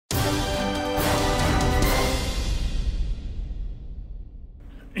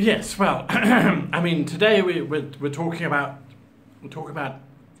Yes, well, I mean, today we're talking about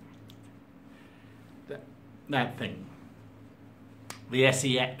that thing, the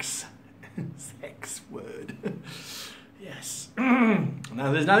sex sex word. Yes.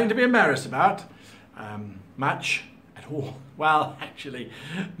 Now, there's nothing to be embarrassed about, much at all. Well, actually,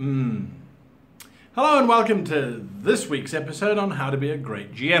 Hello and welcome to this week's episode on how to be a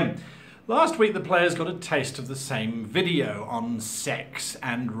great GM. Last week the players got a taste of the same video on sex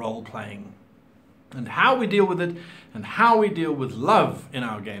and role-playing, and how we deal with it, and how we deal with love in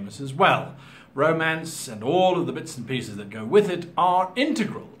our games as well. Romance and all of the bits and pieces that go with it are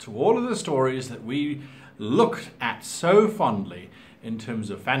integral to all of the stories that we look at so fondly in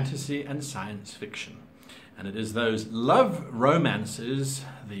terms of fantasy and science fiction. And it is those love romances,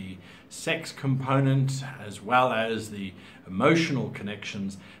 the sex component, as well as the emotional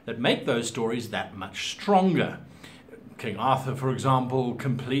connections that make those stories that much stronger. King Arthur, for example,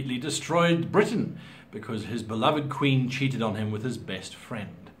 completely destroyed Britain because his beloved queen cheated on him with his best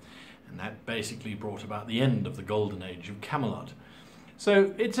friend. And that basically brought about the end of the golden age of Camelot.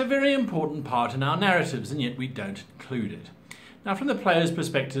 So it's a very important part in our narratives, and yet we don't include it. Now, from the players'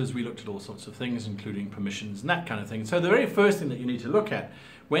 perspectives, we looked at all sorts of things, including permissions and that kind of thing. So the very first thing that you need to look at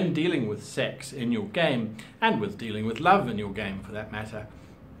when dealing with sex in your game, and with dealing with love in your game for that matter,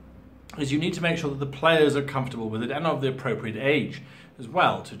 is you need to make sure that the players are comfortable with it and of the appropriate age as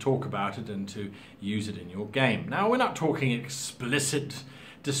well to talk about it and to use it in your game. Now, we're not talking explicit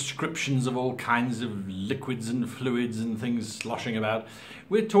descriptions of all kinds of liquids and fluids and things sloshing about.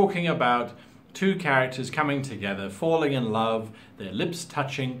 We're talking about two characters coming together, falling in love, their lips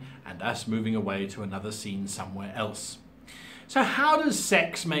touching, and us moving away to another scene somewhere else. So how does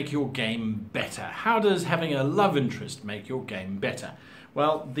sex make your game better? How does having a love interest make your game better?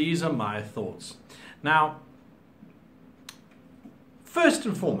 Well, these are my thoughts. Now, first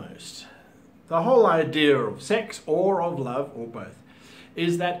and foremost, the whole idea of sex or of love or both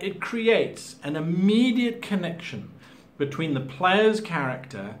is that it creates an immediate connection between the player's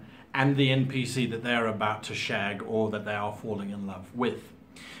character and the NPC that they're about to shag or that they are falling in love with.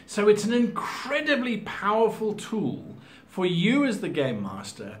 So it's an incredibly powerful tool for you as the game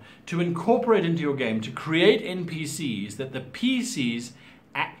master to incorporate into your game to create NPCs that the PCs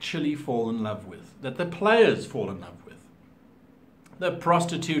actually fall in love with, that the players fall in love with. The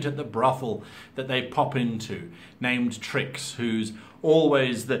prostitute at the brothel that they pop into, named Trix, who's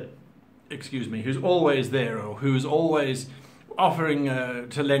always there, or who's always offering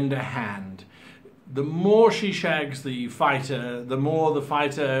to lend a hand. The more she shags the fighter, the more the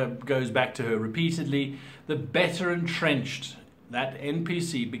fighter goes back to her repeatedly, the better entrenched that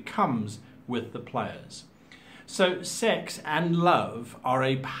NPC becomes with the players. So sex and love are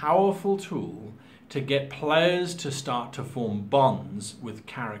a powerful tool to get players to start to form bonds with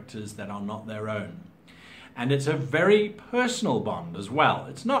characters that are not their own. And it's a very personal bond as well.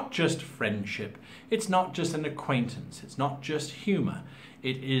 It's not just friendship. It's not just an acquaintance. It's not just humor.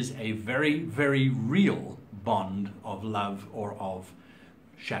 It is a very, very real bond of love or of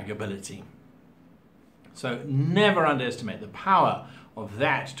shaggability. So never underestimate the power of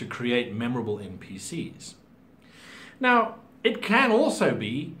that to create memorable NPCs. Now, it can also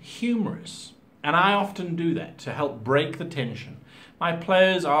be humorous, and I often do that to help break the tension. My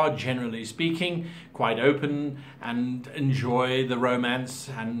players are, generally speaking, quite open and enjoy the romance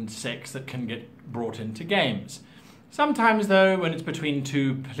and sex that can get brought into games. Sometimes, though, when it's between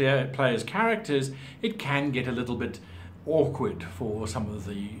two players' characters, it can get a little bit awkward for some of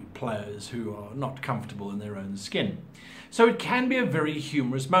the players who are not comfortable in their own skin. So it can be a very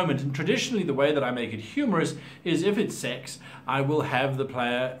humorous moment, and traditionally the way that I make it humorous is if it's sex, I will have the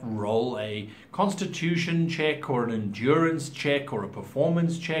player roll a constitution check or an endurance check or a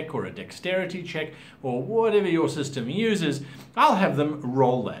performance check or a dexterity check or whatever your system uses. I'll have them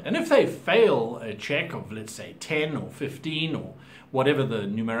roll that, and if they fail a check of, let's say, 10 or 15 or whatever the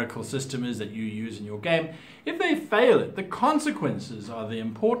numerical system is that you use in your game, if they fail it, the consequences are the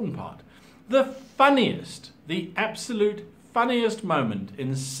important part. The funniest, the absolute funniest moment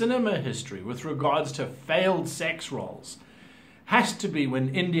in cinema history with regards to failed sex rolls has to be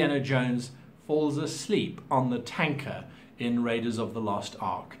when Indiana Jones falls asleep on the tanker in Raiders of the Lost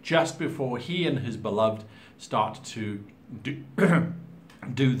Ark, just before he and his beloved start to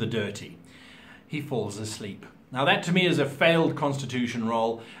do the dirty. He falls asleep. Now that to me is a failed constitution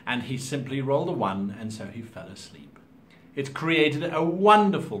roll, and he simply rolled a 1, and so he fell asleep. It's created a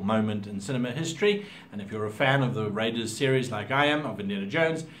wonderful moment in cinema history, and if you're a fan of the Raiders series like I am, of Indiana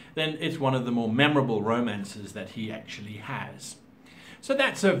Jones, then it's one of the more memorable romances that he actually has. So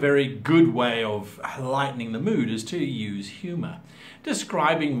that's a very good way of lightening the mood, is to use humour.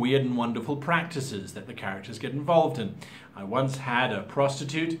 Describing weird and wonderful practices that the characters get involved in. I once had a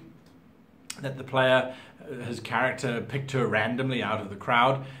prostitute that the player, his character, picked her randomly out of the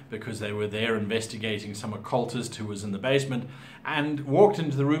crowd because they were there investigating some occultist who was in the basement, and walked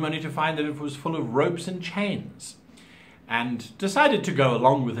into the room only to find that it was full of ropes and chains. And decided to go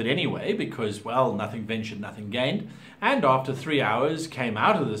along with it anyway because, well, nothing ventured, nothing gained. And after 3 hours came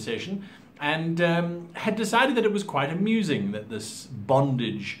out of the session and had decided that it was quite amusing that this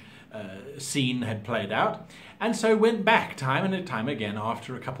bondage scene had played out. And so went back time and time again.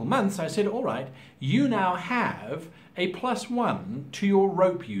 After a couple months, I said, all right, you now have a +1 to your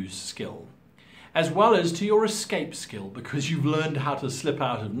rope use skill, as well as to your escape skill, because you've learned how to slip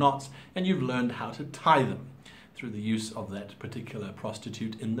out of knots and you've learned how to tie them through the use of that particular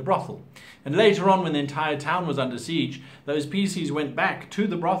prostitute in the brothel. And later on, when the entire town was under siege, those PCs went back to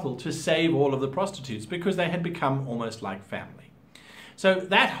the brothel to save all of the prostitutes because they had become almost like family. So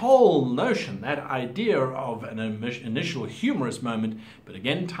that whole notion, that idea of an initial humorous moment, but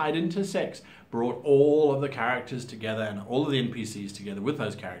again tied into sex, brought all of the characters together and all of the NPCs together with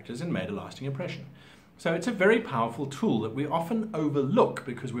those characters and made a lasting impression. So it's a very powerful tool that we often overlook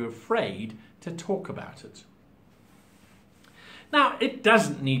because we're afraid to talk about it. Now, it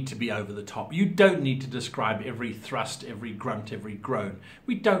doesn't need to be over the top. You don't need to describe every thrust, every grunt, every groan.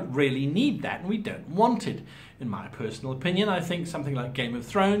 We don't really need that, and we don't want it. In my personal opinion, I think something like Game of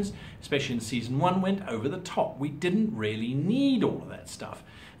Thrones, especially in Season 1, went over the top. We didn't really need all of that stuff.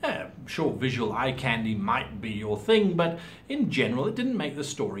 Sure, visual eye candy might be your thing, but in general, it didn't make the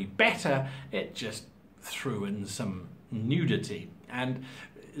story better. It just threw in some nudity. And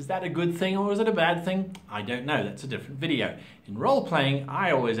is that a good thing or is it a bad thing? I don't know. That's a different video. In role-playing,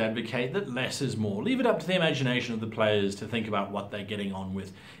 I always advocate that less is more. Leave it up to the imagination of the players to think about what they're getting on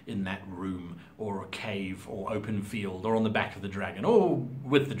with in that room or a cave or open field or on the back of the dragon or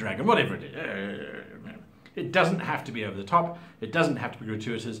with the dragon, whatever it is. It doesn't have to be over the top. It doesn't have to be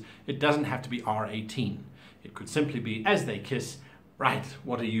gratuitous. It doesn't have to be R18. It could simply be as they kiss. Right,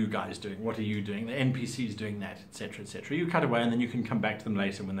 what are you guys doing? What are you doing? The NPC's doing that, etc., etc. You cut away and then you can come back to them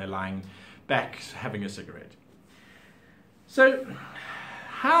later when they're lying back having a cigarette. So,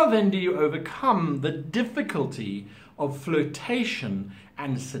 how then do you overcome the difficulty of flirtation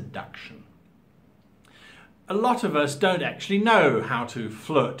and seduction? A lot of us don't actually know how to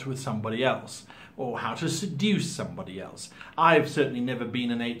flirt with somebody else or how to seduce somebody else. I've certainly never been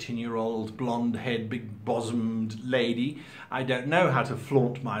an 18-year-old blonde-haired, big-bosomed lady. I don't know how to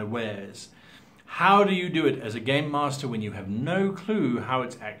flaunt my wares. How do you do it as a game master when you have no clue how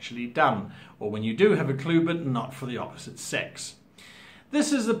it's actually done, or when you do have a clue but not for the opposite sex?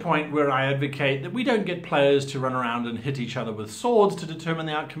 This is the point where I advocate that we don't get players to run around and hit each other with swords to determine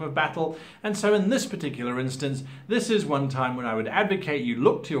the outcome of battle, and so in this particular instance, this is one time where I would advocate you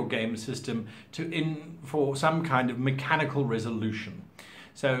look to your game system for some kind of mechanical resolution.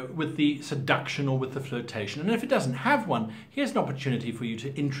 So with the seduction or with the flirtation, and if it doesn't have one, here's an opportunity for you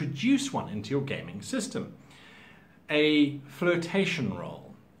to introduce one into your gaming system. A flirtation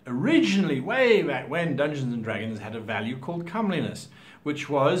role. Originally, way back when, Dungeons & Dragons had a value called comeliness, which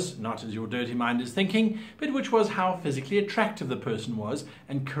was, not as your dirty mind is thinking, but which was how physically attractive the person was,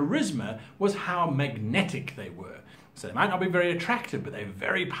 and charisma was how magnetic they were. So they might not be very attractive, but they're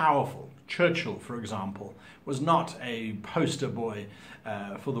very powerful. Churchill, for example, was not a poster boy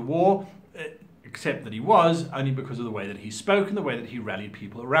for the war, except that he was, only because of the way that he spoke and the way that he rallied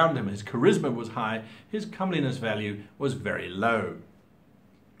people around him. His charisma was high, his comeliness value was very low,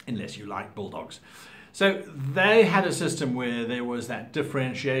 unless you like bulldogs. So they had a system where there was that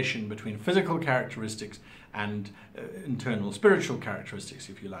differentiation between physical characteristics and internal spiritual characteristics,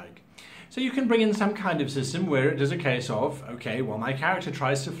 if you like. So you can bring in some kind of system where it is a case of, okay, well, my character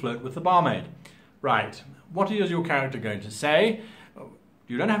tries to flirt with the barmaid. Right, what is your character going to say?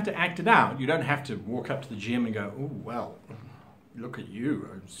 You don't have to act it out. You don't have to walk up to the GM and go, oh, well, look at you.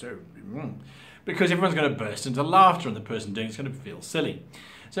 I'm so... Because everyone's going to burst into laughter and the person doing it's going to feel silly.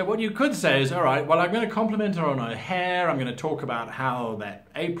 So what you could say is, all right, well, I'm going to compliment her on her hair. I'm going to talk about how that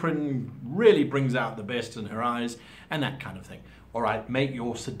apron really brings out the best in her eyes and that kind of thing. All right, make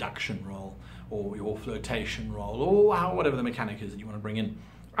your seduction roll or your flirtation roll or whatever the mechanic is that you want to bring in.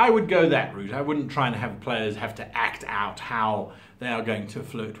 I would go that route. I wouldn't try and have players have to act out how they are going to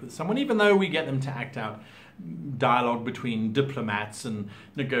flirt with someone, even though we get them to act out dialogue between diplomats and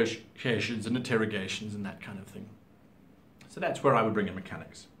negotiations and interrogations and that kind of thing. So that's where I would bring in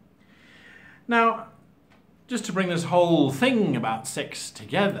mechanics. Now, just to bring this whole thing about sex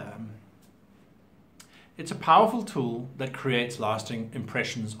together, It's a powerful tool that creates lasting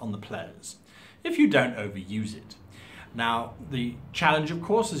impressions on the players, if you don't overuse it. Now, the challenge, of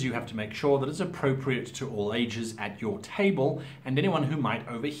course, is you have to make sure that it's appropriate to all ages at your table and anyone who might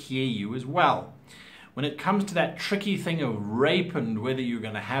overhear you as well. When it comes to that tricky thing of rape and whether you're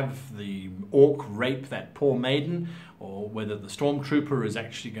going to have the orc rape that poor maiden or whether the stormtrooper is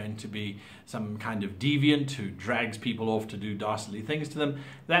actually going to be some kind of deviant who drags people off to do dastardly things to them,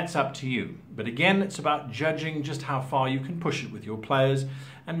 that's up to you. But again, it's about judging just how far you can push it with your players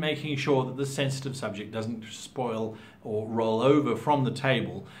and making sure that the sensitive subject doesn't spoil or roll over from the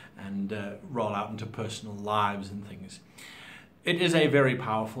table and roll out into personal lives and things. It is a very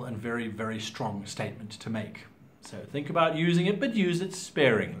powerful and very, very strong statement to make. So think about using it, but use it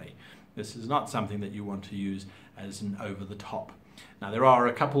sparingly. This is not something that you want to use as an over-the-top. Now, there are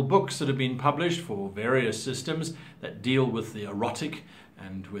a couple books that have been published for various systems that deal with the erotic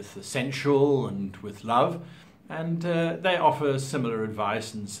and with the sensual and with love, and they offer similar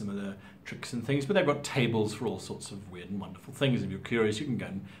advice and similar tricks and things, but they've got tables for all sorts of weird and wonderful things. If you're curious, you can go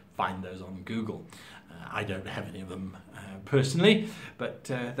and find those on Google. I don't have any of them personally, but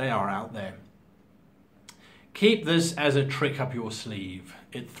they are out there. Keep this as a trick up your sleeve.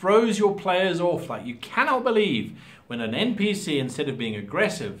 It throws your players off like you cannot believe when an NPC, instead of being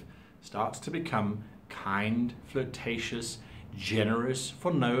aggressive, starts to become kind, flirtatious, generous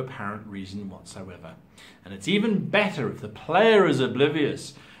for no apparent reason whatsoever. And it's even better if the player is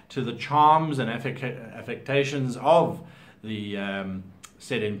oblivious to the charms and affectations of the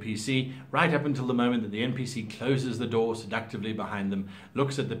said NPC, right up until the moment that the NPC closes the door seductively behind them,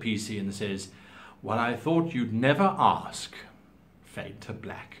 looks at the PC and says, "Well, I thought you'd never ask." Fade to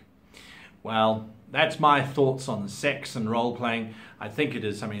black. Well, that's my thoughts on sex and role-playing. I think it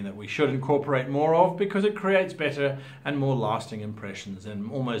is something that we should incorporate more of because it creates better and more lasting impressions than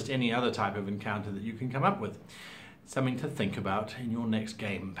almost any other type of encounter that you can come up with. Something to think about in your next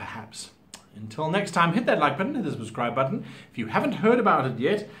game, perhaps. Until next time, hit that like button, hit the subscribe button. If you haven't heard about it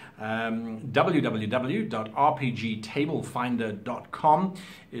yet, www.rpgtablefinder.com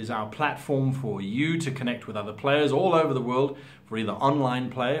is our platform for you to connect with other players all over the world for either online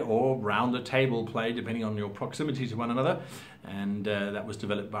play or round the table play, depending on your proximity to one another. And that was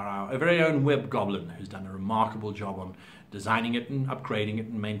developed by our very own web goblin, who's done a remarkable job on designing it and upgrading it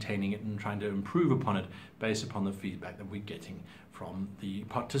and maintaining it and trying to improve upon it based upon the feedback that we're getting from the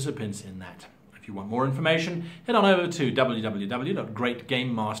participants in that. If you want more information, head on over to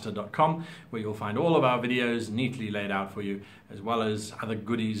www.greatgamemaster.com, where you'll find all of our videos neatly laid out for you, as well as other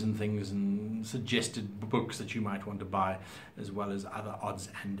goodies and things and suggested books that you might want to buy, as well as other odds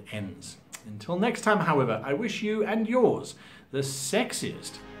and ends. Until next time, however, I wish you and yours the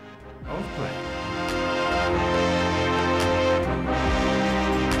sexiest of play.